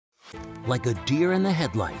Like a deer in the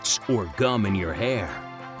headlights or gum in your hair,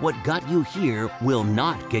 what got you here will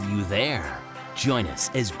not get you there. Join us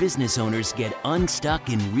as business owners get unstuck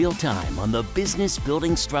in real time on the business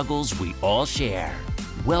building struggles we all share.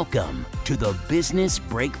 Welcome to the Business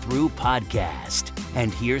Breakthrough Podcast.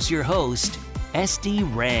 And here's your host, Esty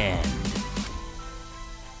Rand.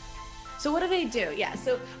 So what do they do? Yeah,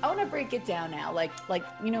 so I want to break it down now. Like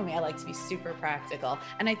you know me, I like to be super practical.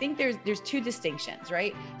 And I think there's two distinctions,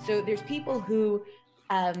 right? So there's people who,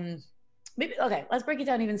 let's break it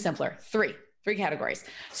down even simpler. Three categories.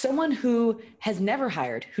 Someone who has never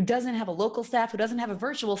hired, who doesn't have a local staff, who doesn't have a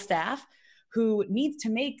virtual staff, who needs to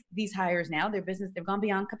make these hires now. Their business, they've gone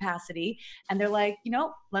beyond capacity, and they're like,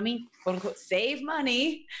 let me quote unquote save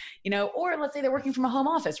money, or let's say they're working from a home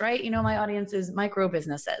office, right? My audience is micro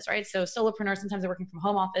businesses, right? So solopreneurs, sometimes they're working from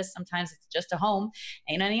home office, sometimes it's just a home,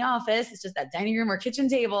 ain't any office, it's just that dining room or kitchen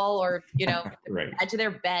table, or right. add to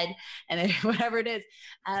their bed and whatever it is,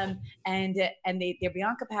 and they're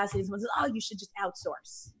beyond capacity. Someone says, oh, you should just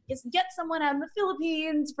outsource. Get someone out in the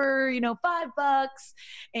Philippines for $5,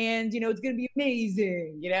 and it's going to be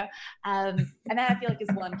amazing, and that I feel like is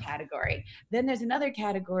one category. Then there's another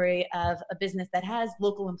category of a business that has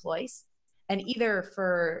local employees, and either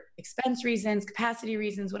for expense reasons, capacity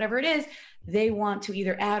reasons, whatever it is, they want to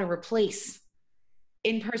either add or replace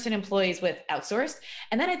in-person employees with outsourced.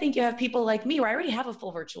 And then I think you have people like me where I already have a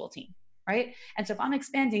full virtual team. Right. And so if I'm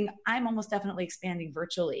expanding, I'm almost definitely expanding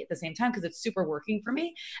virtually at the same time because it's super working for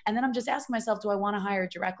me. And then I'm just asking myself, do I want to hire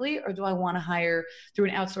directly or do I want to hire through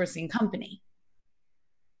an outsourcing company?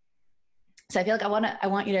 So I feel like I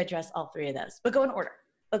want you to address all three of those, but go in order.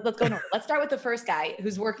 Let's go in order. Let's start with the first guy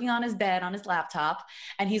who's working on his bed on his laptop.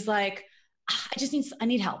 And he's like, I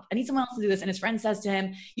need help. I need someone else to do this. And his friend says to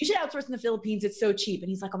him, you should outsource in the Philippines. It's so cheap. And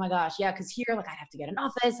he's like, oh my gosh. Yeah. Cause here, I'd have to get an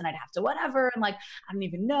office and I'd have to whatever. And I don't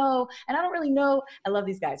even know. And I don't really know. I love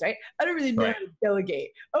these guys, right? I don't really know how to delegate.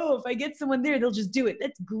 Oh, if I get someone there, they'll just do it.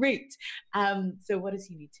 That's great. So what does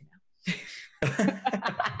he need to know?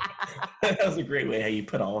 That was a great way how you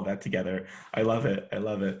put all of that together. I love it.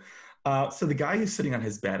 So the guy who's sitting on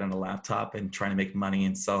his bed on a laptop and trying to make money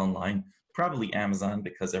and sell online, probably Amazon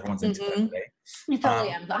because everyone's into that today. He's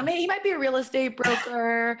totally Amazon. I mean, he might be a real estate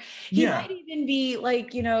broker. He might even be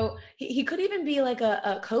he could even be like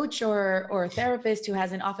a coach or a therapist who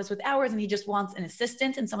has an office with hours and he just wants an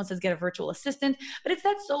assistant and someone says get a virtual assistant. But it's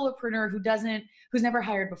that solopreneur who's never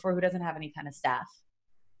hired before, who doesn't have any kind of staff.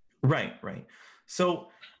 Right. So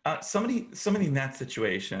somebody in that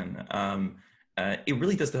situation, it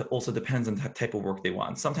really does also depends on the type of work they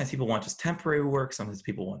want. Sometimes people want just temporary work. Sometimes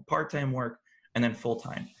people want part-time work and then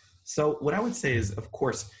full-time. So what I would say is, of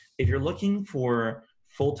course, if you're looking for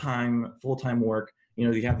full-time work,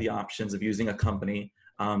 you have the options of using a company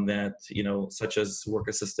that, such as work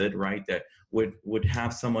assisted, right? That would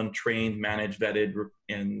have someone trained, managed, vetted,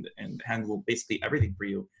 and handle basically everything for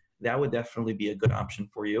you. That would definitely be a good option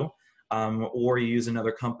for you. Or you use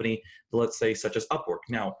another company, let's say, such as Upwork.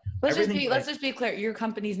 Now, let's just be clear. Your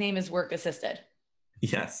company's name is Work Assisted.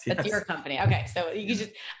 Yes. That's your company. Okay. So you just,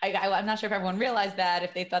 I'm not sure if everyone realized that,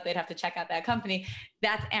 if they thought they'd have to check out that company.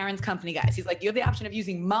 That's Aaron's company, guys. He's like, you have the option of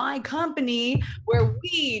using my company where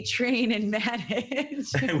we train and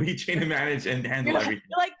manage. We train and manage and handle everything.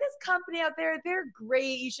 You're like, this company out there, they're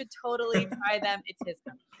great. You should totally try them. It's his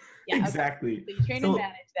company. Yeah, exactly. Okay. So you train and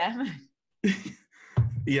manage them.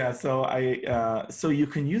 Yeah, so you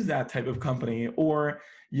can use that type of company, or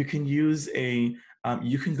you can use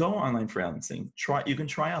you can go online freelancing. You can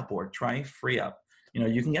try Upwork, try FreeUp.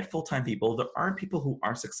 You can get full-time people. There are people who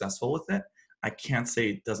are successful with it. I can't say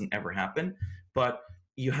it doesn't ever happen, but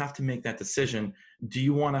you have to make that decision. Do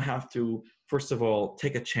you want to have to, first of all,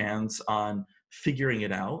 take a chance on figuring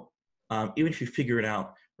it out? Even if you figure it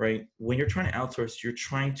out, right? When you're trying to outsource, you're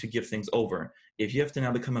trying to give things over. If you have to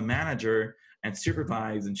now become a manager and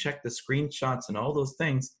supervise and check the screenshots and all those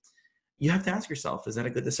things, you have to ask yourself, is that a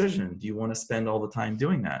good decision? Do you want to spend all the time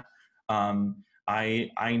doing that?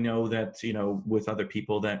 I know that, with other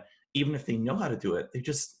people that even if they know how to do it, they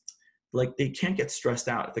just they can't get stressed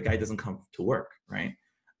out if the guy doesn't come to work, right?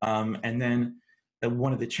 And then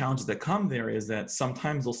one of the challenges that come there is that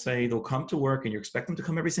sometimes they'll come to work and you expect them to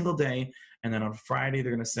come every single day. And then on Friday,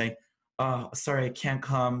 they're going to say, oh, sorry, I can't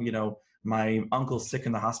come. My uncle's sick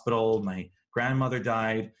in the hospital. My grandmother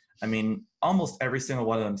died. I mean, almost every single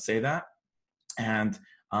one of them say that. And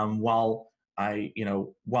while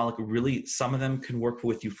really some of them can work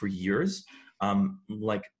with you for years,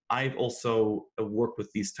 I've also worked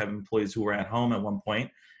with these type of employees who were at home at one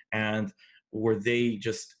point and where they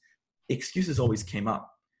just, excuses always came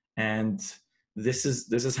up. And this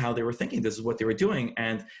is how they were thinking. This is what they were doing.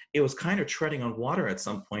 And it was kind of treading on water at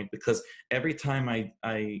some point, because every time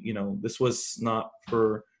this was not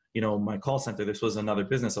for, my call center, this was another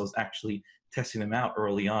business. I was actually testing them out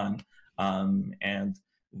early on. And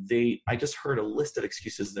I just heard a list of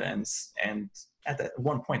excuses then. And at that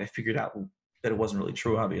one point I figured out that it wasn't really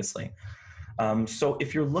true, obviously. So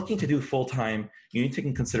if you're looking to do full-time, you need to take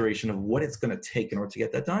in consideration of what it's going to take in order to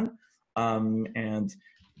get that done. And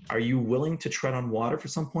are you willing to tread on water for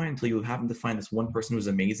some point until you happen to find this one person who's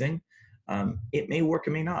amazing? It may work,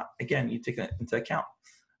 it may not. Again, you take that into account.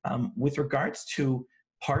 With regards to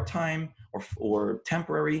part-time or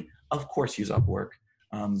temporary, of course, use Upwork.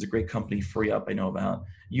 It's a great company, Free Up, I know about.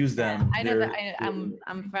 Use them. I know that.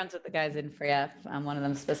 I'm friends with the guys in Free Up. I'm one of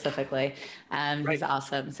them specifically. Right. He's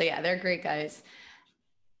awesome. So yeah, they're great guys.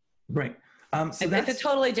 Right. So it's a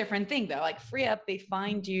totally different thing though. Like Free Up, they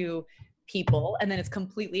find you people, and then it's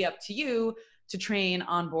completely up to you to train,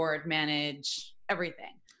 onboard, manage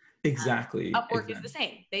everything. Exactly. Upwork is the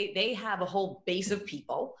same. They have a whole base of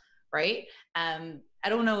people, right? I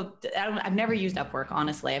don't know. I've never used Upwork,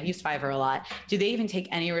 honestly. I've used Fiverr a lot. Do they even take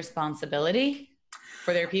any responsibility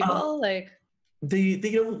for their people? They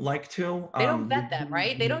don't like to. They don't vet them,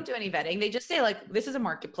 right? They don't do any vetting. They just say like, this is a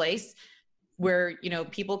marketplace where,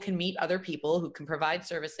 people can meet other people who can provide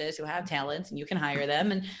services, who have talents, and you can hire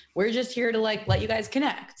them. And we're just here to like, let you guys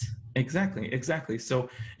connect. Exactly. So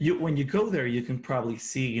when you go there, you can probably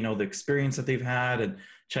see, the experience that they've had and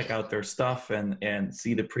check out their stuff and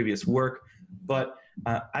see the previous work. But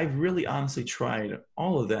I've really honestly tried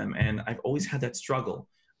all of them, and I've always had that struggle.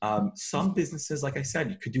 Some businesses, like I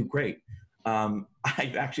said, you could do great. I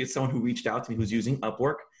actually had someone who reached out to me who's using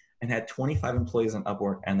Upwork and had 25 employees on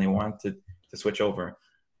Upwork, and they wanted to switch over.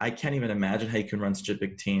 I can't even imagine how you can run such a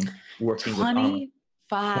big team working 25. with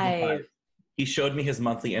 25. He showed me his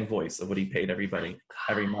monthly invoice of what he paid everybody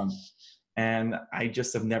every month. And I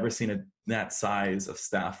just have never seen that size of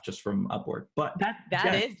staff just from Upwork. But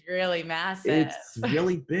that is really massive. It's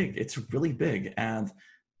really big. It's really big. And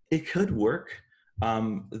it could work.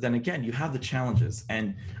 Then again, you have the challenges.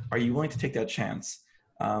 And are you willing to take that chance?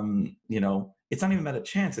 It's not even about a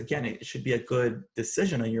chance. Again, it should be a good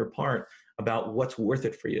decision on your part about what's worth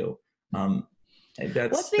it for you.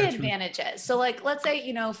 What's the advantages? So like, let's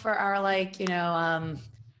say, for our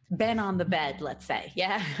Ben on the bed, let's say,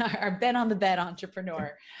 our Ben on the bed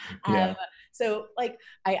entrepreneur. Yeah. So like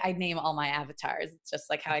I name all my avatars. It's just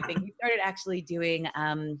like how I think we started actually doing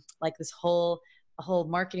like this whole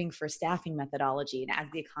marketing for staffing methodology. And as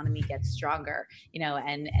the economy gets stronger,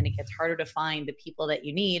 and it gets harder to find the people that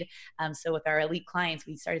you need. So with our elite clients,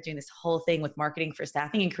 we started doing this whole thing with marketing for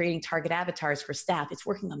staffing and creating target avatars for staff. It's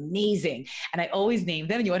working amazing. And I always name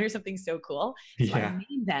them. You want to hear something so cool? So I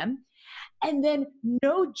name them. And then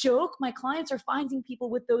no joke, my clients are finding people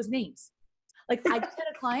with those names. Like I just had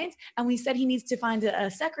a client and we said he needs to find a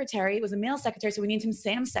secretary. It was a male secretary. So we named him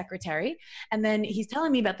Sam's secretary. And then he's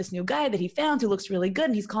telling me about this new guy that he found who looks really good.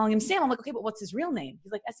 And he's calling him Sam. I'm like, okay, but what's his real name?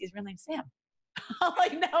 He's like, Essie, his real name's Sam. I'm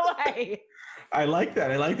like, no way. I like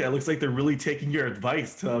that. It looks like they're really taking your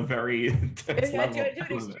advice to a very intense level.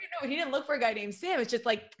 No, he didn't look for a guy named Sam. It's just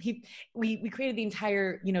like we created the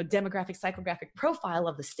entire, demographic, psychographic profile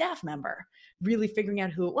of the staff member, really figuring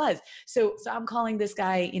out who it was. So I'm calling this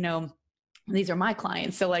guy, these are my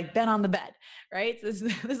clients. So like Ben on the bed, right? So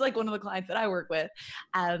this is like one of the clients that I work with.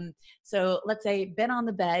 So let's say Ben on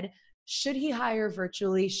the bed, should he hire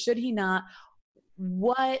virtually? Should he not?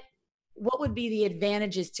 What would be the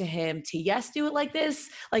advantages to him to do it like this?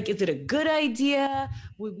 Like, is it a good idea?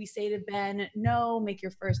 Would we say to Ben, no, make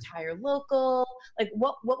your first hire local? Like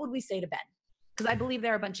what would we say to Ben? Because I believe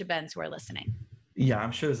there are a bunch of Bens who are listening. Yeah,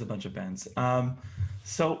 I'm sure there's a bunch of Bens.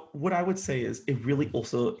 So what I would say is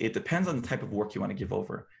it depends on the type of work you want to give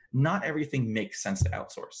over. Not everything makes sense to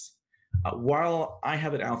outsource. While I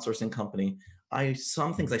have an outsourcing company,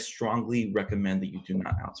 some things I strongly recommend that you do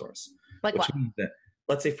not outsource. Like which what? means that,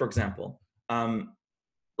 let's say, for example,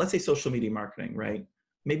 let's say social media marketing, right?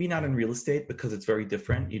 Maybe not in real estate because it's very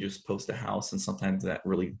different. You just post a house and sometimes that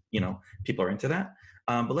really, people are into that.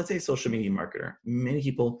 But let's say a social media marketer. Many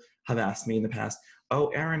people have asked me in the past, oh,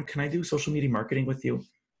 Aaron, can I do social media marketing with you?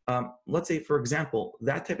 Let's say, for example,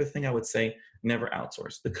 that type of thing, I would say never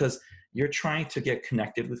outsource because you're trying to get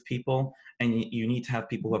connected with people and you need to have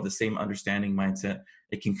people who have the same understanding mindset.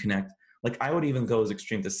 It can connect. Like I would even go as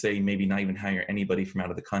extreme to say maybe not even hire anybody from out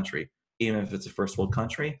of the country. even if it's a first world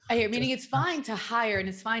country. I hear, meaning it's fine to hire and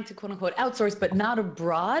it's fine to quote unquote outsource, but not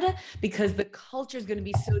abroad, because the culture is going to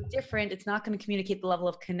be so different. It's not going to communicate the level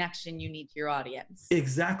of connection you need to your audience.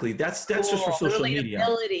 Exactly. That's just for social media.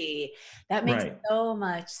 That makes so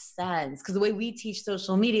much sense. Because the way we teach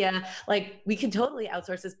social media, like we can totally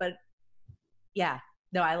outsource this, but yeah,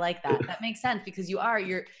 no, I like that. That makes sense, because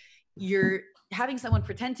you're having someone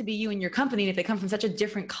pretend to be you in your company. And if they come from such a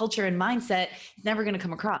different culture and mindset, it's never going to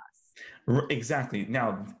come across. Exactly.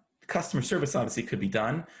 Now, customer service obviously could be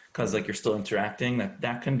done because like you're still interacting,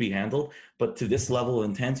 that can be handled. But to this level of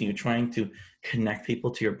intensity, you're trying to connect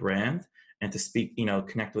people to your brand and to speak,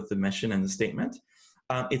 connect with the mission and the statement.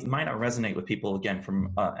 It might not resonate with people, again,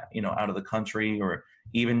 from, out of the country or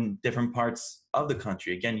even different parts of the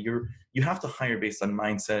country. Again, you have to hire based on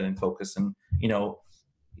mindset and focus and,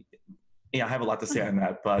 I have a lot to say on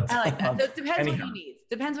that, but I like that. So it depends what he needs.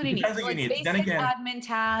 Depends what he needs. What you need. Basic Then again, admin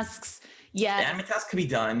tasks. Yeah. Admin tasks can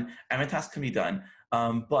be done.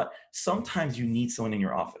 But sometimes you need someone in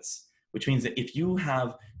your office, which means that if you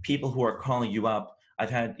have people who are calling you up, I've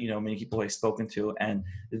had, many people I've spoken to, and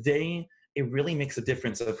it really makes a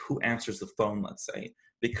difference of who answers the phone, let's say,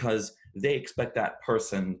 because they expect that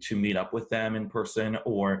person to meet up with them in person,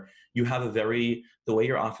 or you have the way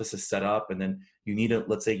your office is set up, and then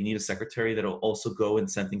let's say you need a secretary that'll also go and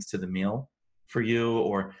send things to the mail for you,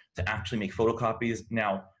 or to actually make photocopies.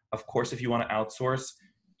 Now, of course, if you want to outsource,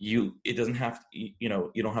 it doesn't have to, you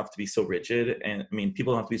don't have to be so rigid. And I mean,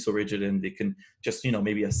 people don't have to be so rigid, and they can just,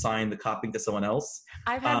 maybe assign the copying to someone else.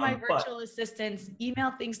 I've had my virtual assistants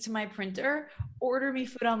email things to my printer, order me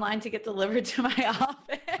food online to get delivered to my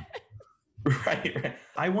office. Right.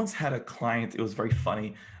 I once had a client, it was very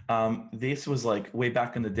funny. This was like way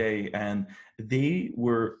back in the day, and they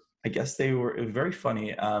were very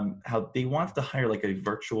funny, how they wanted to hire like a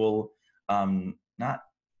virtual, not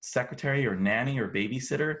secretary or nanny or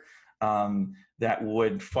babysitter, that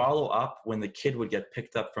would follow up when the kid would get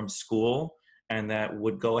picked up from school, and that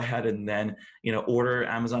would go ahead and then, order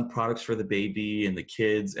Amazon products for the baby and the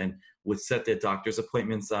kids, and would set their doctor's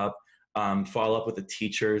appointments up, follow up with the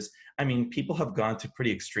teachers. I mean, people have gone to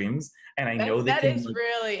pretty extremes, and I know that is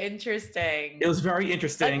really interesting. It was very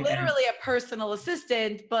interesting. Like literally a personal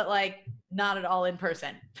assistant, but like not at all in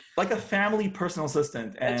person. Like a family personal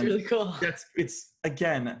assistant. And that's really cool. It's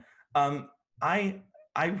again, I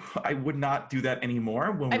would not do that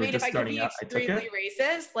anymore when we were just starting out. I could be extremely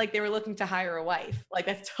racist, like they were looking to hire a wife. Like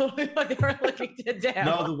that's totally what they were looking to do.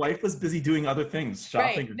 No, the wife was busy doing other things,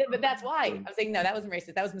 shopping. Right, but that's why I was saying no, that wasn't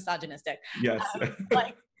racist. That was misogynistic. Yes.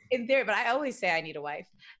 Like in there, but I always say I need a wife.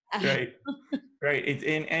 Right.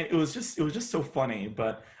 And it was just so funny.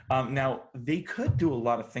 But now they could do a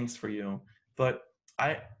lot of things for you, but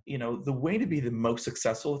the way to be the most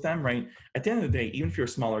successful with them, right? At the end of the day, even if you're a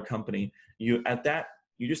smaller company, you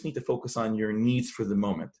just need to focus on your needs for the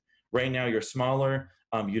moment. Right now, you're smaller.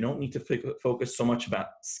 You don't need to focus so much about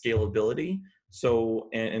scalability. So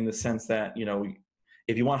in the sense that,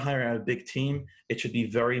 if you want to hire out a big team, it should be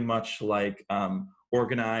very much like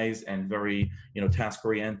organized and very, task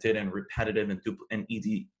oriented and repetitive and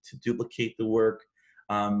easy to duplicate the work.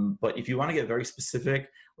 But if you want to get very specific,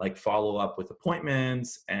 like follow up with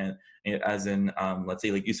appointments and as in, let's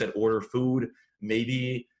say, like you said, order food,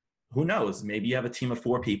 maybe, who knows, maybe you have a team of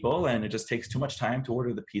 4 people and it just takes too much time to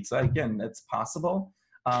order the pizza. Again, that's possible.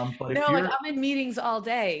 But no, like I'm in meetings all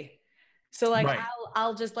day. So like, right.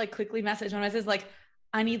 I'll just like quickly message when I says like,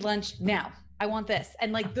 I need lunch now. I want this.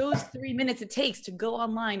 And like those 3 minutes it takes to go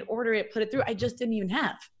online, order it, put it through, I just didn't even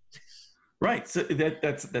have. Right. So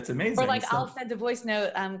that's amazing. Or like I'll send a voice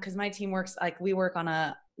note because my team works, like we work on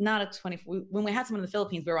when we had someone in the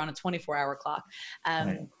Philippines, we were on a 24-hour clock.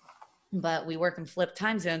 Right. But we work in flipped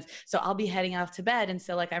time zones. So I'll be heading off to bed. And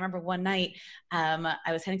so like, I remember one night I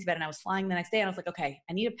was heading to bed and I was flying the next day and I was like, okay,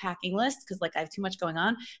 I need a packing list because like I have too much going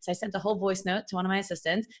on. So I sent a whole voice note to one of my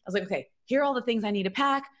assistants. I was like, okay, here are all the things I need to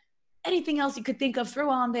pack. Anything else you could think of, throw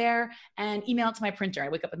on there and email it to my printer. I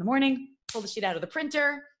wake up in the morning, pull the sheet out of the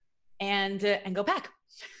printer and go pack.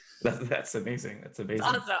 That's amazing. That's amazing.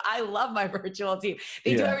 Awesome. I love my virtual team.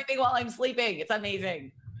 They do everything while I'm sleeping. It's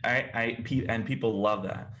amazing. And people love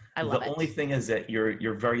that. I love it. The only thing is that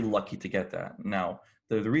you're very lucky to get that. Now,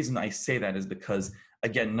 the reason I say that is because,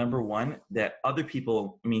 again, number one, that other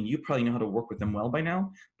people, I mean, you probably know how to work with them well by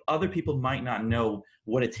now. Other people might not know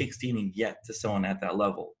what it takes to even get to someone at that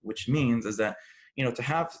level, which means is that, to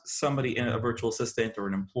have somebody in a virtual assistant or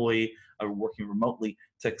an employee working remotely,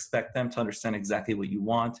 to expect them to understand exactly what you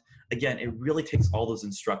want. Again, it really takes all those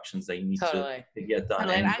instructions that you need to get done.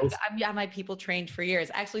 Totally. I've had my people trained for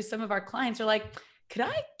years. Actually, some of our clients are like, could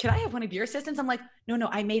I have one of your assistants? I'm like, no,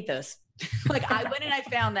 I made those. Like I went and I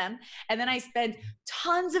found them, and then I spent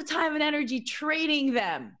tons of time and energy training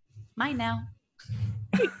them. Mine now.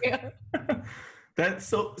 Yeah. That's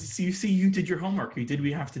so you see, you did your homework. You did what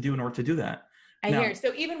you have to do in order to do that. I hear.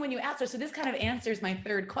 So even when you outsource, so this kind of answers my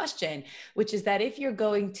third question, which is that if you're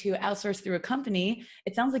going to outsource through a company,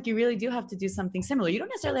 it sounds like you really do have to do something similar. You don't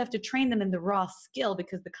necessarily have to train them in the raw skill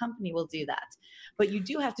because the company will do that. But you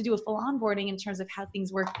do have to do a full onboarding in terms of how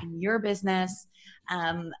things work in your business.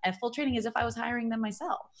 And full training as if I was hiring them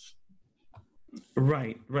myself.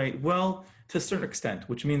 Right. Well, to a certain extent,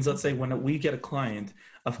 which means, let's say when we get a client,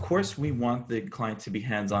 of course we want the client to be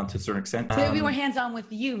hands-on to a certain extent. So we were hands-on with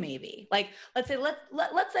you, maybe. Like, let's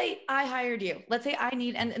say I hired you. Let's say I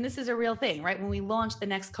need, and this is a real thing, right? When we launch the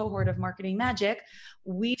next cohort of Marketing Magic,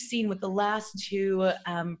 we've seen with the last two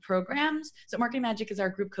programs. So Marketing Magic is our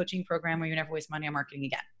group coaching program where you never waste money on marketing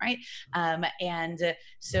again, right?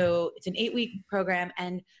 So it's an 8-week program,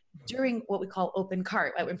 and during what we call open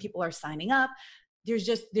cart, right, when people are signing up, there's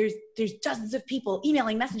dozens of people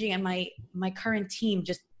emailing, messaging, and my current team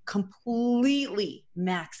just completely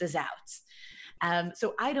maxes out.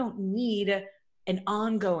 So I don't need an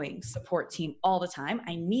ongoing support team all the time.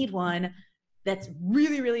 I need one that's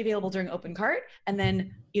really, really available during open cart, and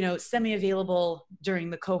then, semi-available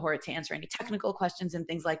during the cohort to answer any technical questions and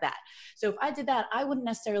things like that. So if I did that, I wouldn't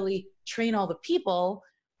necessarily train all the people.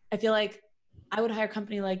 I feel like I would hire a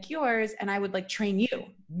company like yours and I would train you.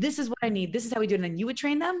 This is what I need. This is how we do it. And then you would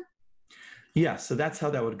train them? Yeah. So that's how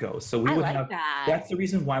that would go. So we would have that. That's the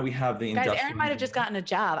reason why we have the industrial. Guys, Aaron might have just gotten a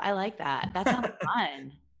job. I like that. That sounds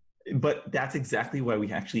fun. But that's exactly why we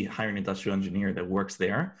actually hire an industrial engineer that works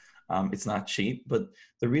there. It's not cheap, but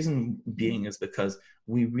the reason being is because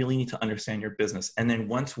we really need to understand your business. And then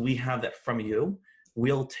once we have that from you,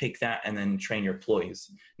 we'll take that and then train your employees.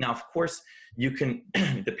 Now, of course, you can,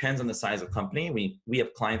 it depends on the size of company. We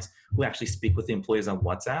have clients who actually speak with the employees on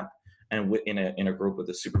WhatsApp and in a group with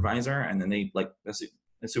the supervisor, and then the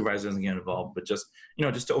supervisor doesn't get involved, but just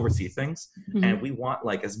to oversee things. Mm-hmm. And we want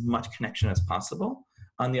as much connection as possible.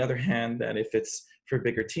 On the other hand, that if it's for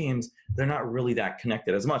bigger teams, they're not really that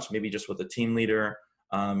connected as much, maybe just with a team leader,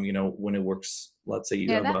 when it works, let's say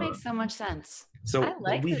that makes so much sense. So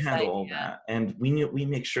we handle all that, and we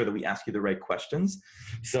make sure that we ask you the right questions.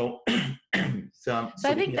 So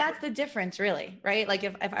I think that's the difference, really, right? Like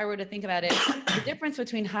if I were to think about it, the difference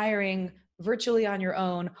between hiring virtually on your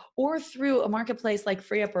own or through a marketplace like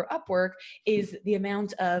FreeUp or Upwork is the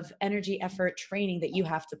amount of energy, effort, training that you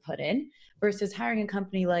have to put in versus hiring a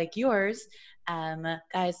company like yours.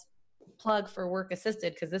 Guys, plug for Work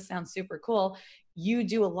Assisted, because this sounds super cool. You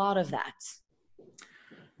do a lot of that.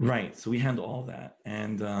 Right. So we handle all that.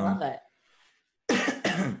 And love it.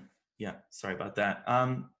 Yeah, sorry about that.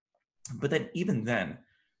 But then even then,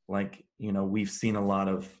 we've seen a lot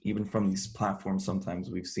of, even from these platforms, sometimes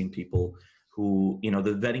we've seen people who, the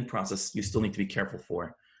vetting process, you still need to be careful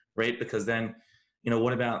for, right? Because then,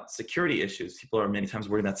 what about security issues? People are many times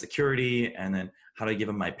worried about security, and then how do I give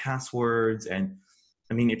them my passwords? And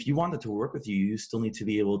I mean, if you wanted to work with you, you still need to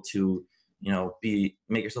be able to,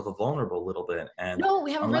 make yourself vulnerable a little bit. And no,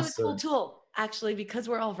 we have a really cool tool, actually, because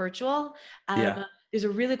we're all virtual. There's a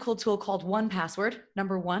really cool tool called 1Password,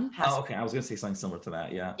 number 1Password. Oh, okay. I was going to say something similar to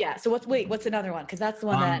that. Yeah. Yeah. So what's another one? Because that's the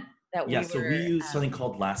one that so we use something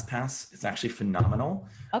called LastPass. It's actually phenomenal.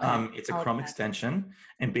 Okay. It's a Chrome extension,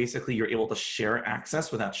 and basically you're able to share access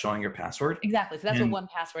without showing your password. Exactly. So that's what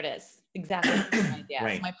 1Password is. Exactly. Yeah.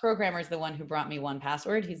 Right. So my programmer is the one who brought me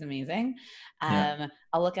 1Password. He's amazing. I'll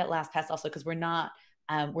look at LastPass also, because we're not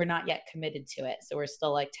yet committed to it. So we're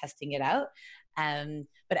still testing it out.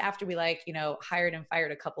 But after we hired and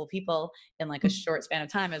fired a couple of people in a short span of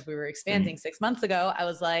time, as we were expanding 6 months ago, I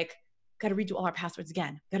was got to redo all our passwords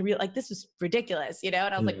again. Got to this was ridiculous, and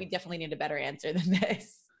I was we definitely need a better answer than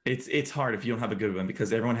this. It's hard if you don't have a good one,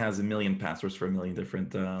 because everyone has a million passwords for a million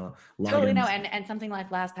different logins. Totally, no, and something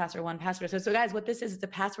like LastPass or 1Password. So guys, what this is, it's a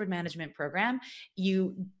password management program.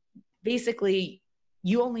 You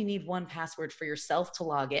only need 1Password for yourself to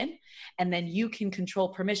log in, and then you can control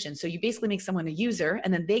permissions. So you basically make someone a user,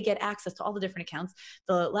 and then they get access to all the different accounts.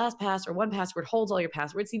 The LastPass or 1Password holds all your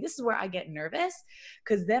passwords. See, this is where I get nervous,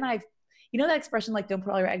 because then that expression, don't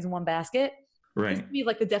put all your eggs in one basket? Right. This to me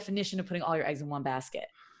is the definition of putting all your eggs in one basket.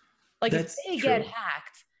 That's if they true. get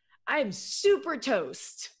hacked, I'm super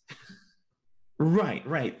toast.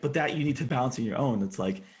 Right. But that you need to balance on your own. It's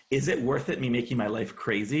is it worth it, me making my life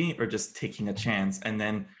crazy, or just taking a chance? And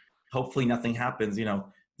then hopefully nothing happens.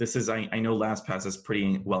 This is, I know LastPass is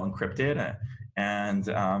pretty well encrypted, and,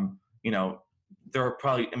 there are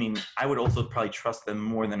probably, I would also probably trust them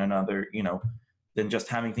more than another, than just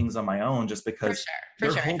having things on my own, just because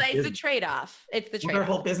For sure. It's the trade-off. Their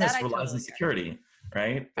whole business relies on security,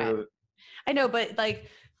 right? I know, but like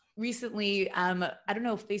recently, I don't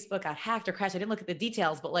know if Facebook got hacked or crashed. I didn't look at the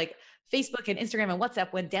details, but like Facebook and Instagram and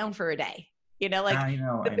WhatsApp went down for a day. You know, like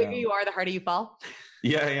the bigger you are, the harder you fall.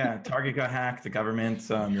 Yeah. Target got hacked, the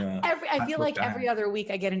government. I feel like every other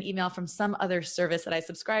week I get an email from some other service that I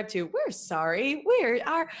subscribe to. We're sorry.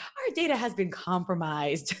 Our data has been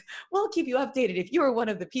compromised. We'll keep you updated if you are one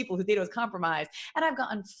of the people whose data was compromised. And I've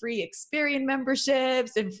gotten free Experian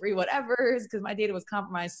memberships and free whatevers because my data was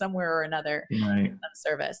compromised somewhere or another on the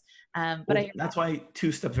service. But that's why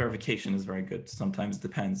two-step verification is very good. Sometimes it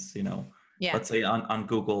depends, Yeah. Let's say on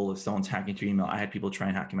Google, if someone's hacking your email, I had people try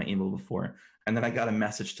and hack my email before. And then I got a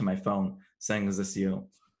message to my phone saying, "Is this you?"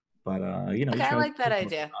 But okay, I like that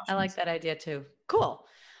idea. I like that idea too. Cool,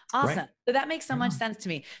 awesome. Right. So that makes so much sense to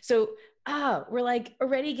me. So we're like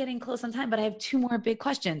already getting close on time, but I have two more big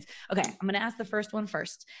questions. Okay, I'm going to ask the first one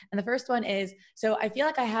first. And the first one is: so I feel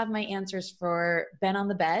like I have my answers for Ben on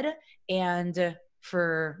the bed and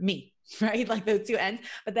for me, right? Like those two ends.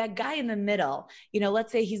 But that guy in the middle,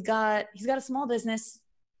 let's say he's got a small business.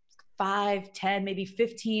 5, 10, maybe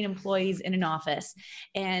 15 employees in an office.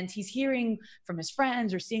 And he's hearing from his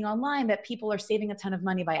friends or seeing online that people are saving a ton of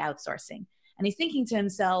money by outsourcing. And he's thinking to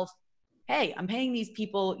himself, hey, I'm paying these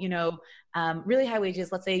people, really high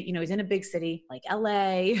wages. Let's say, he's in a big city like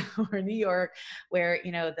LA or New York, where,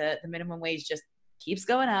 the minimum wage just keeps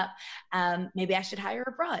going up. Maybe I should hire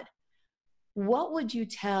abroad. What would you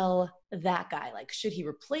tell that guy? Like, should he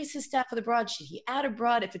replace his staff with abroad? Should he add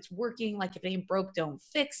abroad? If it's working, like if it ain't broke, don't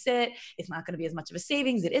fix it. It's not going to be as much of a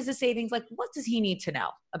savings. It is a savings. Like, what does he need to know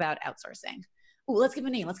about outsourcing? Ooh, let's give him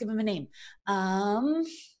a name.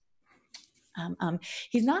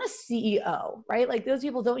 He's not a CEO, right? Like those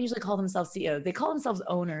people don't usually call themselves CEOs. They call themselves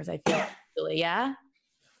owners, I feel, actually. Yeah.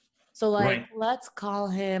 So like, Let's call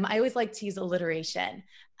him, I always like to use alliteration.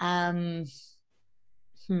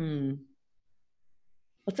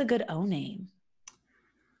 What's a good O name?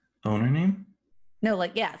 Owner name? No,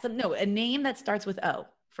 a name that starts with O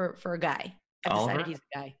for a guy. I've decided he's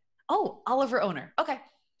a guy. Oh, Oliver Owner. Okay.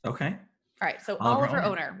 All right. So Oliver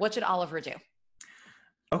Owner. What should Oliver do?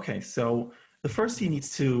 Okay. So the first he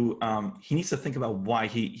needs to think about why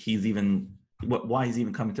he's even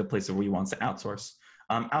coming to a place where he wants to outsource.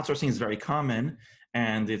 Outsourcing is very common,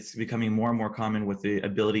 and it's becoming more and more common with the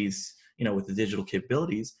abilities, with the digital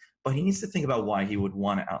capabilities. But he needs to think about why he would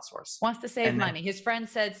want to outsource. Wants to save money. His friend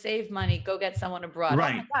said, save money, go get someone abroad.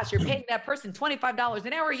 Right. Oh my gosh, you're paying that person $25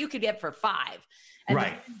 an hour. You could get for $5. And the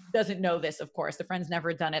friend doesn't know this, of course. The friend's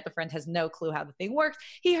never done it. The friend has no clue how the thing works.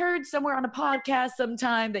 He heard somewhere on a podcast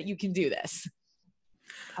sometime that you can do this.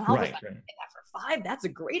 All of a sudden, pay that for $5. That's a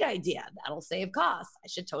great idea. That'll save costs. I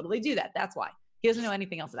should totally do that. That's why. He doesn't know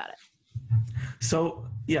anything else about it. So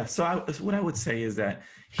what I would say is that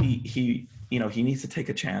he needs to take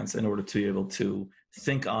a chance in order to be able to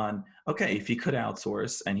think on, okay, if he could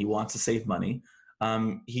outsource and he wants to save money,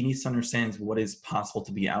 he needs to understand what is possible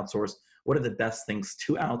to be outsourced, what are the best things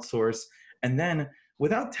to outsource, and then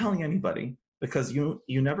without telling anybody, because you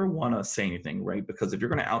never want to say anything, right? Because if you're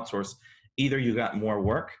going to outsource, either you got more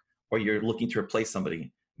work or you're looking to replace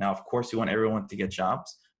somebody. Now, of course, you want everyone to get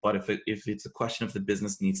jobs. But if it's a question of the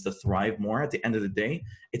business needs to thrive more, at the end of the day,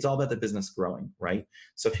 it's all about the business growing, right?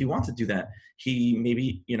 So if he wants to do that, he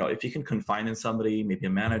maybe, if he can confide in somebody, maybe a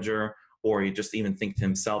manager, or he just even think to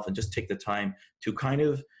himself and just take the time to kind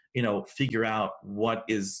of, figure out what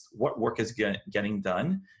work is getting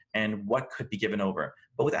done and what could be given over,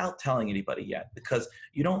 but without telling anybody yet, because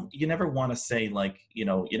you never want to say you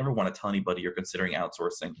never want to tell anybody you're considering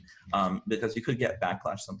outsourcing, because you could get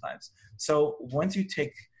backlash sometimes. So once you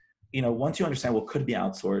understand what could be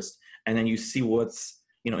outsourced, and then you see what's,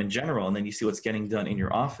 in general, and then you see what's getting done in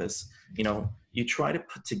your office, you try to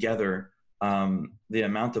put together the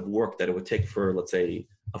amount of work that it would take for, let's say,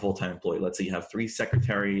 a full-time employee. Let's say you have 3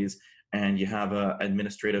 secretaries and you have an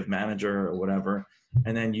administrative manager or whatever,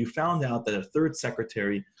 and then you found out that a 3rd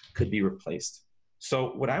secretary could be replaced.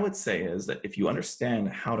 So what I would say is that if you understand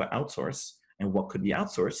how to outsource and what could be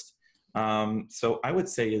outsourced, so I would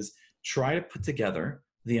say is try to put together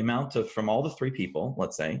the amount of, from all the 3 people,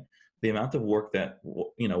 let's say, the amount of work that,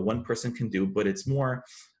 one person can do, but it's more,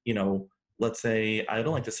 let's say, I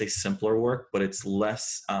don't like to say simpler work, but it's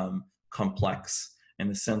less complex in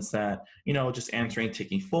the sense that, just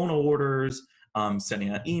taking phone orders, sending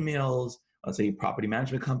out emails, let's say property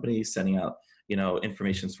management companies, sending out,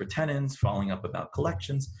 information for tenants, following up about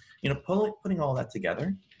collections, putting all that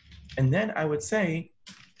together. And then I would say,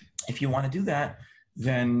 if you want to do that,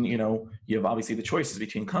 then, you know, you have obviously the choices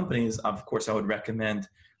between companies. Of course, I would recommend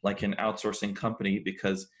like an outsourcing company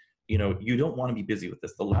because, you know, you don't want to be busy with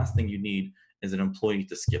this. The last thing you need is an employee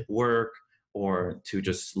to skip work or to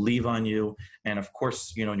just leave on you. And of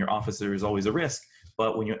course, you know, in your office, there is always a risk.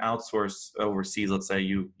 But when you outsource overseas, let's say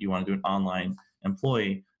you want to do an online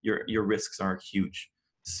employee, your risks are huge.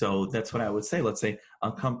 So that's what I would say. Let's say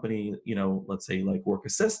a company, you know, let's say like Work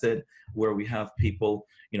Assisted, where we have people,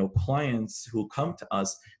 you know, clients who come to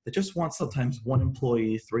us that just want sometimes one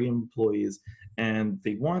employee, three employees, and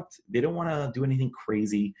they don't want to do anything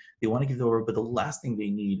crazy. They want to give it over, but the last thing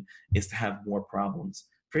they need is to have more problems.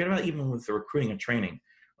 Forget about even with the recruiting and training.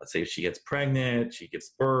 Let's say if she gets pregnant, she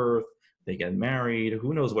gives birth, they get married,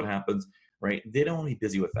 who knows what happens, right? They don't want to be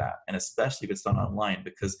busy with that. And especially if it's done online,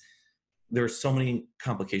 because there's so many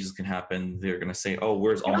complications can happen. They're going to say, oh,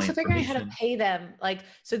 where's all And my also figuring out how to information? pay them, like,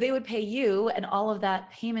 so they would pay you and all of that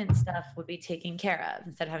payment stuff would be taken care of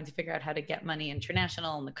instead of having to figure out how to get money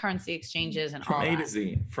international and the currency exchanges and From all A that. to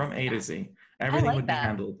Z, from A Yeah. to Z. I Everything like would be that.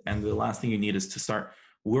 handled. And the last thing you need is to start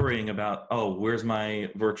worrying about, oh, where's my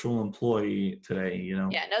virtual employee today? You know?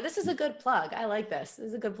 Yeah, no, this is a good plug. I like this. This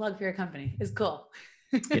is a good plug for your company. It's cool.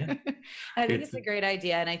 Yeah. And I think It's it's a great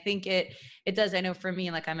idea. And I think it does. I know for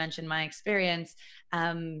me, like I mentioned, my experience,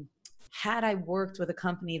 had I worked with a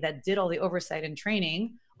company that did all the oversight and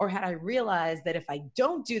training, or had I realized that if I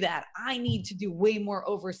don't do that, I need to do way more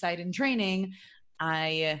oversight and training,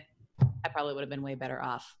 I I probably would have been way better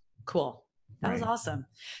off. Cool. That was right. awesome.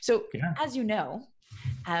 So Yeah. as you know,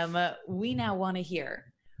 we now want to hear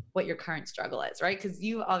what your current struggle is, right? Because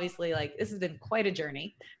you obviously, like, this has been quite a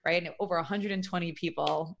journey, right? And over 120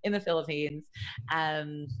 people in the Philippines.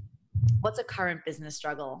 Um, what's a current business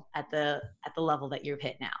struggle at the level that you've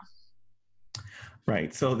hit now?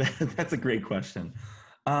 Right. So that's a great question.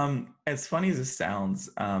 As funny as it sounds,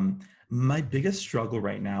 my biggest struggle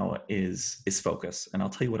right now is focus, and I'll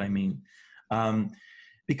tell you what I mean. Um,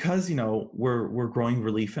 because you know we're growing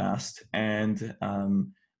really fast, and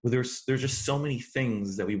there's just so many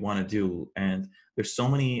things that we want to do, and there's so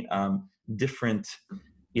many different,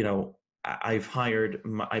 you know. I've hired a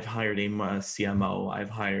CMO. I've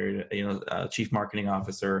hired, you know, a chief marketing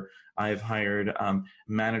officer. I've hired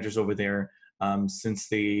managers over there. Since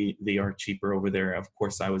they are cheaper over there, of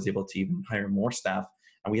course, I was able to even hire more staff,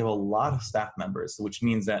 and we have a lot of staff members, which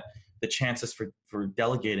means that the chances for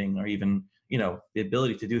delegating, or even, you know, the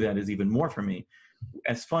ability to do that, is even more for me.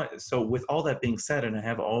 As fun. So with all that being said, and I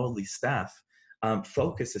have all of these staff,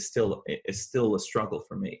 focus is still a struggle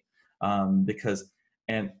for me, because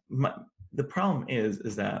and the problem is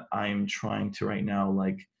that I'm trying to right now,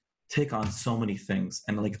 like, take on so many things,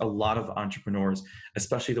 and like a lot of entrepreneurs,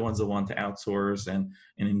 especially the ones that want to outsource, and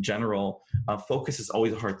in general, focus is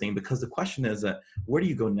always a hard thing, because the question is that where do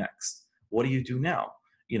you go next? What do you do now?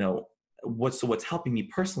 You know, what's helping me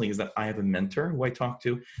personally is that I have a mentor who I talk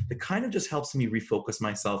to that kind of just helps me refocus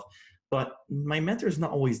myself. But my mentor is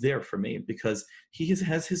not always there for me, because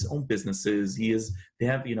has his own businesses. They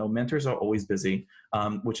have, you know, mentors are always busy,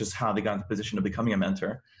 which is how they got in the position of becoming a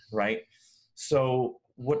mentor, right? So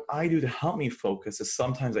what I do to help me focus is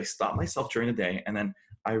sometimes I stop myself during the day, and then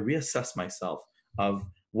I reassess myself of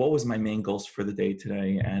what was my main goals for the day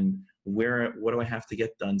today, and what do I have to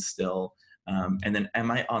get done still, and then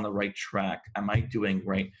am I on the right track? Am I doing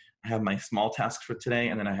right? I have my small tasks for today,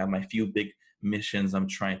 and then I have my few big missions I'm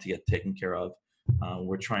trying to get taken care of.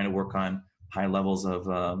 We're trying to work on high levels of,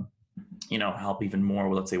 you know, help even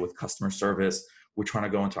more, let's say, with customer service. We're trying to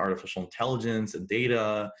go into artificial intelligence and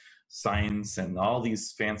data science and all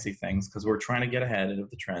these fancy things, because we're trying to get ahead of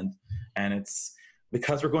the trend. And it's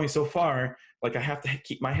because we're going so far, like, I have to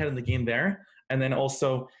keep my head in the game there. And then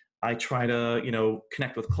also I try to, you know,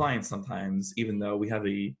 connect with clients sometimes, even though we have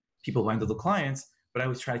the people who handle the clients, but I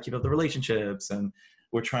always try to keep up the relationships, and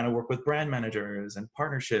we're trying to work with brand managers and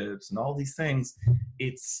partnerships and all these things.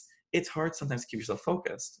 It's hard sometimes to keep yourself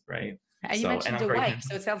focused, right? And you So, and mentioned I'm a very wife,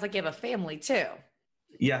 so it sounds like you have a family too.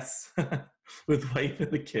 yes, with wife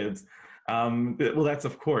and the kids. Well, that's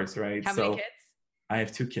of course, right? How many So kids? I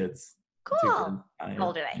have two kids. Two kids. Cool. How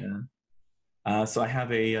old are they? Yeah. So I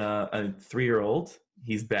have a 3-year-old.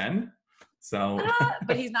 He's Ben. So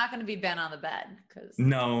But he's not going to be Ben on the bed because.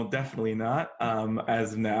 no, definitely not.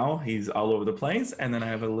 As of now, he's all over the place. And then I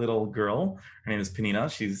have a little girl. Her name is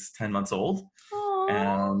Panina. She's 10 months old. Oh,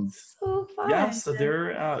 And so fun. yeah, so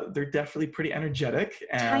they're definitely pretty energetic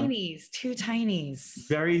and Tinies, two tinies.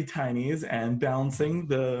 very tinies, and balancing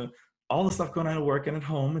all the stuff going on at work and at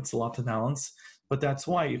home. It's a lot to balance. But that's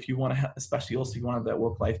why, if you want to, especially also if you want to have that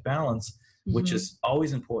work-life balance, which is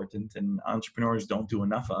always important and entrepreneurs don't do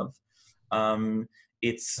enough of,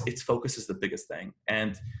 it's focus is the biggest thing.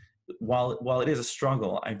 And while it is a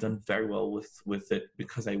struggle, I've done very well with it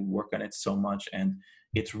because I work on it so much, and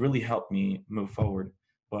it's really helped me move forward.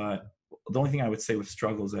 But the only thing I would say with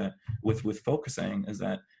struggles that with focusing is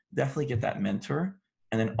that definitely get that mentor,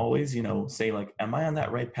 and then always, say like, am I on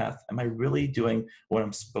that right path? Am I really doing what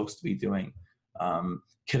I'm supposed to be doing?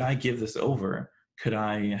 Could I give this over? Could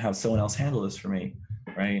I have someone else handle this for me?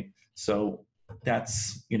 Right. So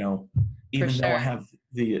that's, even though I have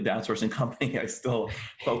the outsourcing company, I still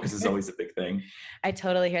focus is always a big thing. I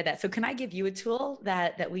totally hear that. So can I give you a tool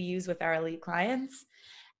that we use with our elite clients?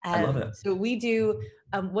 I love it. So we do,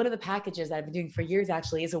 one of the packages that I've been doing for years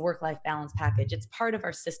actually is a work-life balance package. It's part of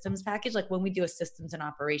our systems package. Like when we do a systems and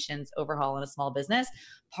operations overhaul in a small business,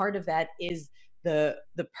 part of that is the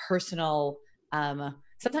personal,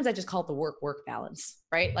 sometimes I just call it the work balance,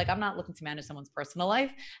 right? Like I'm not looking to manage someone's personal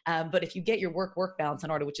life. But if you get your work balance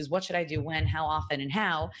in order, which is what should I do, when, how often, and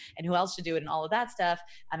how, and who else should do it, and all of that stuff,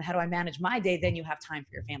 how do I manage my day? Then you have time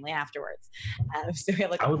for your family afterwards. So we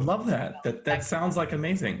have like I would love that. That sounds like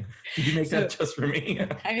amazing. Did you make that just for me?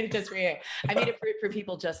 I made it just for you. I made it for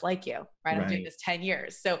people just like you, right? I'm doing this 10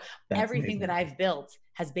 years. So everything that I've built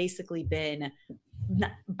has basically been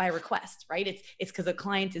by request, right? It's because a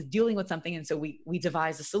client is dealing with something, and so we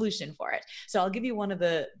devise a solution for it. So I'll give you one of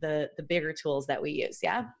the bigger tools that we use.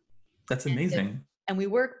 Yeah, that's amazing. And we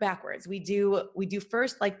work backwards. We do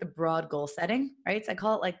first like the broad goal setting, right? So I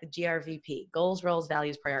call it like the GRVP: goals, roles,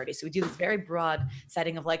 values, priorities. So we do this very broad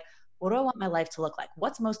setting of like, what do I want my life to look like?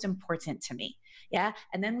 What's most important to me? Yeah,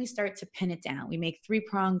 and then we start to pin it down. We make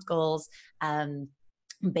 3-pronged goals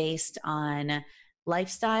based on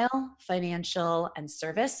lifestyle, financial, and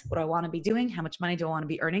service. What do I want to be doing? How much money do I want to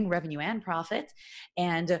be earning? Revenue and profit.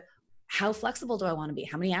 And how flexible do I want to be?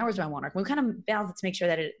 How many hours do I want to work? We kind of balance it to make sure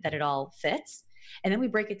that it all fits. And then we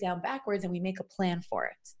break it down backwards and we make a plan for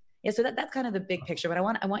it. Yeah, so that's kind of the big picture. But I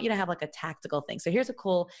want you to have like a tactical thing. So here's a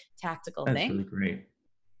cool tactical thing. That's really great.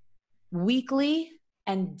 Weekly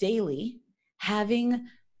and daily, having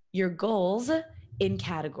your goals in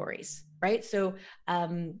categories. Right. So,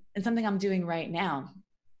 and something I'm doing right now,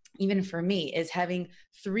 even for me, is having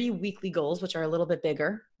 3 weekly goals, which are a little bit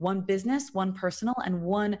bigger: 1 business, 1 personal, and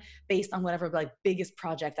 1 based on whatever like biggest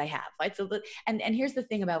project I have. Right. So, and here's the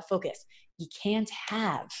thing about focus: you can't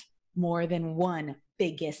have more than 1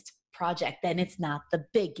 biggest project. Then it's not the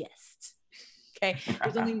biggest. Okay.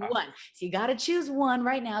 There's only 1. So you got to choose 1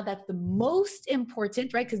 right now. That's the most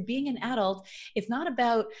important, right? Because being an adult, it's not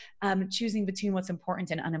about choosing between what's important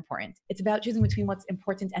and unimportant. It's about choosing between what's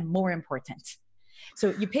important and more important.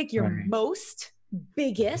 So you pick your most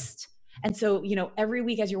biggest. And so, every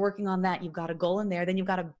week as you're working on that, you've got a goal in there. Then you've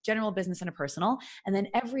got a general business and a personal. And then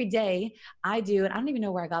every day I do, and I don't even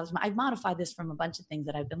know where I got this from. I've modified this from a bunch of things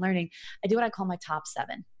that I've been learning. I do what I call my top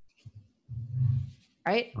 7,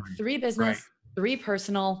 right? 3 business, 3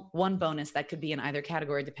 personal, 1 bonus that could be in either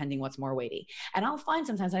category, depending what's more weighty. And I'll find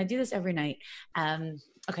sometimes, and I do this every night.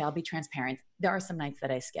 Okay, I'll be transparent. There are some nights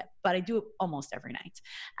that I skip, but I do it almost every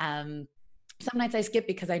night. Some nights I skip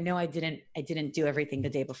because I know I didn't do everything the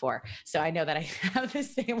day before. So I know that I have the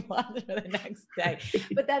same one for the next day.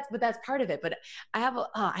 But that's part of it. But I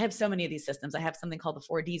have so many of these systems. I have something called the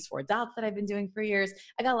 4Ds, 4 dots, that I've been doing for years.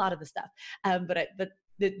 I got a lot of the stuff. But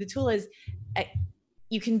the tool is,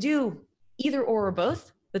 you can do either or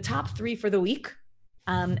both, the top 3 for the week,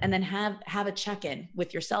 and then have a check-in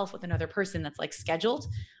with yourself, with another person that's like scheduled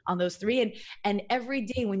on those 3. And every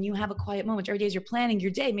day when you have a quiet moment, every day as you're planning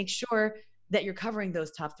your day, make sure that you're covering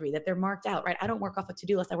those top 3, that they're marked out, right? I don't work off a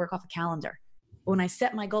to-do list. I work off a calendar. When I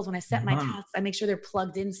set my goals, when I set my tasks, I make sure they're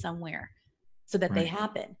plugged in somewhere so that they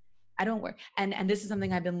happen. I don't work. And this is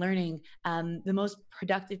something I've been learning. The most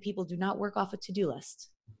productive people do not work off a to-do list.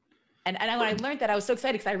 And when I learned that, I was so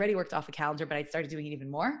excited because I already worked off a calendar, but I started doing it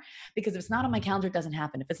even more, because if it's not on my calendar, it doesn't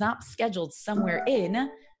happen. If it's not scheduled somewhere in,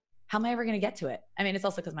 how am I ever going to get to it? I mean, it's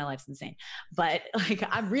also because my life's insane, but like,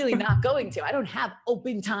 I'm really not going to. I don't have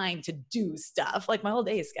open time to do stuff. Like my whole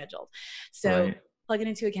day is scheduled. So plug it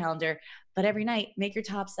into a calendar, but every night make your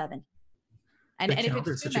top 7. And if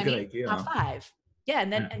it's too many, top 5. Yeah.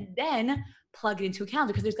 And then plug it into a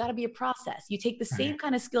calendar, because there's got to be a process. You take the same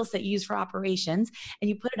kind of skill set you use for operations and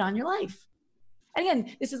you put it on your life. And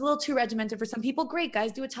again, this is a little too regimented for some people. Great,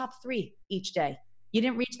 guys, do a top 3 each day. You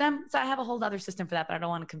didn't reach them? So I have a whole other system for that, but I don't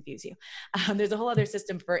want to confuse you. There's a whole other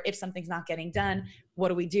system for if something's not getting done, what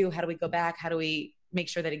do we do? How do we go back? How do we make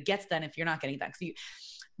sure that it gets done if you're not getting done?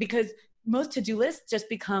 Because most to-do lists just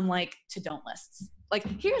become like to-don't lists. Like,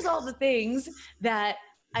 here's all the things that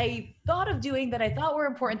I thought of doing that I thought were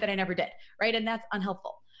important that I never did, right? And that's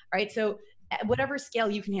unhelpful, right? So at whatever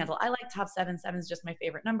scale you can handle. I like top 7. 7 is just my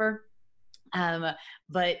favorite number.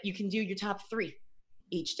 But you can do your top 3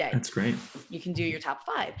 each day. That's great. You can do your top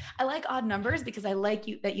 5. I like odd numbers because I like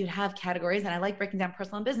that you have categories, and I like breaking down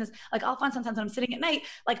personal and business. Like I'll find sometimes when I'm sitting at night,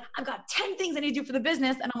 like I've got 10 things I need to do for the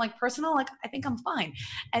business, and I'm like, personal, like I think I'm fine.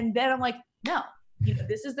 And then I'm like, no,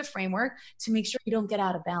 this is the framework to make sure you don't get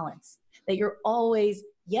out of balance, that you're always,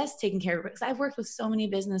 yes, taking care of it. Because I've worked with so many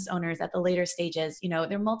business owners at the later stages,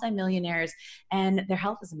 they're multimillionaires and their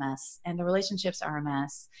health is a mess and their relationships are a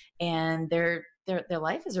mess and their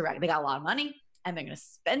life is a wreck. They got a lot of money and they're going to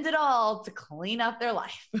spend it all to clean up their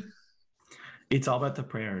life. It's all about the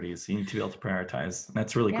priorities. You need to be able to prioritize.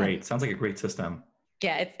 That's really great. Sounds like a great system.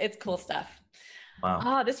 Yeah, it's cool stuff. Wow.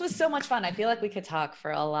 Oh, this was so much fun. I feel like we could talk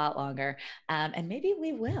for a lot longer. And maybe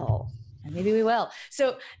we will.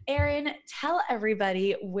 So Aaron, tell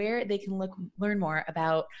everybody where they can learn more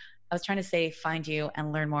about, I was trying to say find you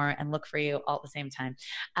and learn more and look for you all at the same time,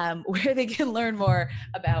 where they can learn more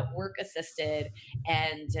about Work Assisted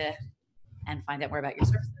and find out more about your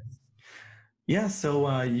services. Yeah,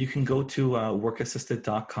 so you can go to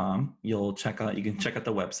workassisted.com. You can check out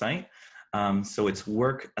the website. So it's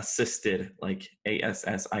Work Assisted, like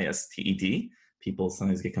ASSISTED. People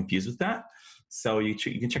sometimes get confused with that. So you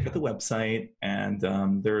can check out the website, and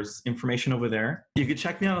there's information over there. You can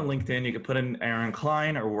check me out on LinkedIn. You can put in Aaron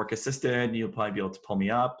Klein or Work Assisted. You'll probably be able to pull me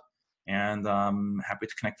up, and I'm happy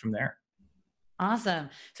to connect from there. Awesome.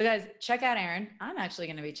 So guys, check out Aaron. I'm actually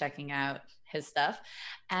going to be checking out his stuff.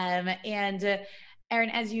 And Aaron,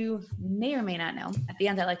 as you may or may not know, at the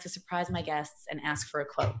end, I like to surprise my guests and ask for a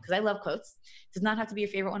quote because I love quotes. It does not have to be your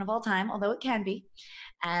favorite one of all time, although it can be.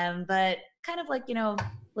 But kind of like,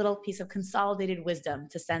 little piece of consolidated wisdom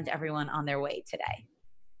to send everyone on their way today.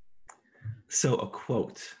 So a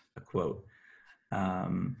quote.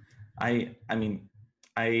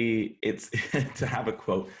 It's to have a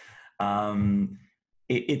quote.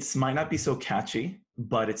 It might not be so catchy,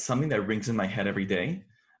 but it's something that rings in my head every day.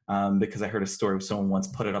 Because I heard a story of someone once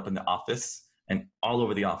put it up in the office and all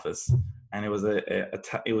over the office. And it was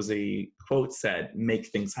a quote said, "Make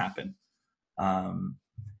things happen."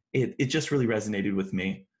 It just really resonated with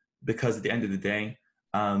me because at the end of the day,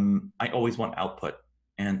 I always want output,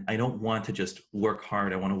 and I don't want to just work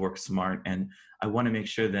hard. I want to work smart, and I want to make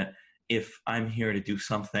sure that if I'm here to do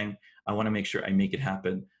something, I want to make sure I make it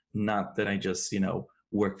happen. Not that I just,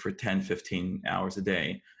 work for 10, 15 hours a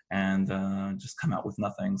day and just come out with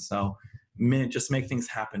nothing. So just make things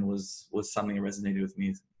happen was something that resonated with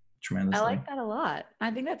me tremendously. I like that a lot.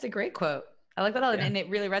 I think that's a great quote. I like that a lot. Yeah. And it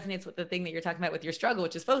really resonates with the thing that you're talking about with your struggle,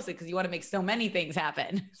 which is focusing, because you want to make so many things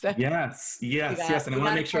happen. So yes. And I want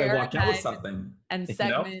to make sure I walk out with something. And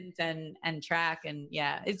segment and track. And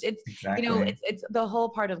it's exactly. It's the whole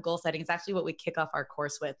part of goal setting. It's actually what we kick off our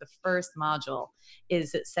course with. The first module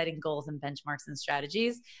is setting goals and benchmarks and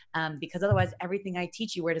strategies. Because otherwise everything I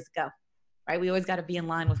teach you, where does it go? Right? We always got to be in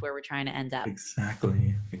line with where we're trying to end up.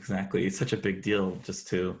 Exactly. It's such a big deal just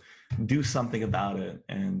to do something about it.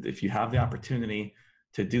 And if you have the opportunity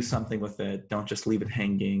to do something with it, don't just leave it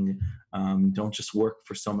hanging. Don't just work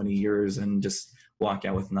for so many years and just walk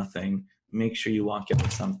out with nothing. Make sure you walk out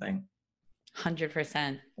with something.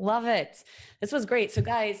 100%. Love it. This was great. So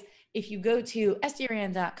guys, if you go to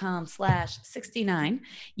sdrand.com/69,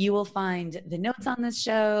 you will find the notes on this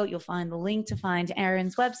show. You'll find the link to find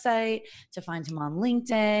Aaron's website, to find him on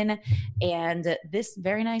LinkedIn, and this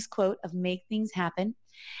very nice quote of "Make things happen."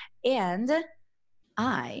 And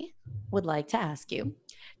I would like to ask you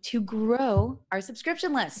to grow our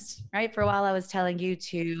subscription list, right? For a while, I was telling you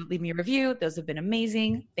to leave me a review. Those have been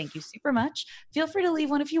amazing. Thank you super much. Feel free to leave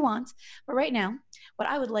one if you want. But right now, what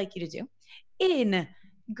I would like you to do, in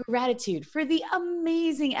gratitude for the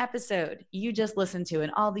amazing episode you just listened to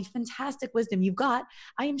and all the fantastic wisdom you've got,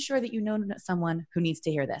 I am sure that you know someone who needs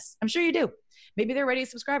to hear this. I'm sure you do. Maybe they're already a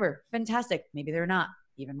subscriber. Fantastic. Maybe they're not.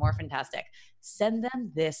 Even more fantastic. Send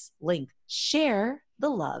them this link. Share the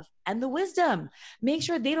love and the wisdom. Make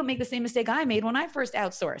sure they don't make the same mistake I made when I first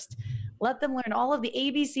outsourced. Let them learn all of the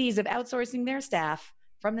ABCs of outsourcing their staff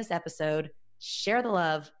from this episode. Share the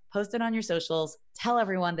love. Post it on your socials. Tell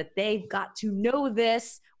everyone that they've got to know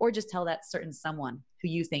this, or just tell that certain someone who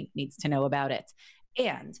you think needs to know about it.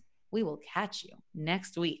 And we will catch you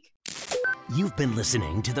next week. You've been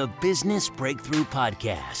listening to the Business Breakthrough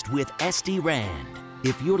Podcast with SD Rand.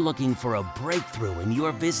 If you're looking for a breakthrough in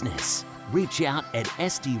your business, reach out at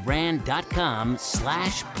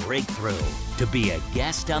sdrand.com/breakthrough to be a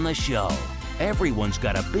guest on the show. Everyone's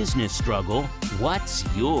got a business struggle. What's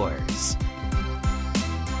yours?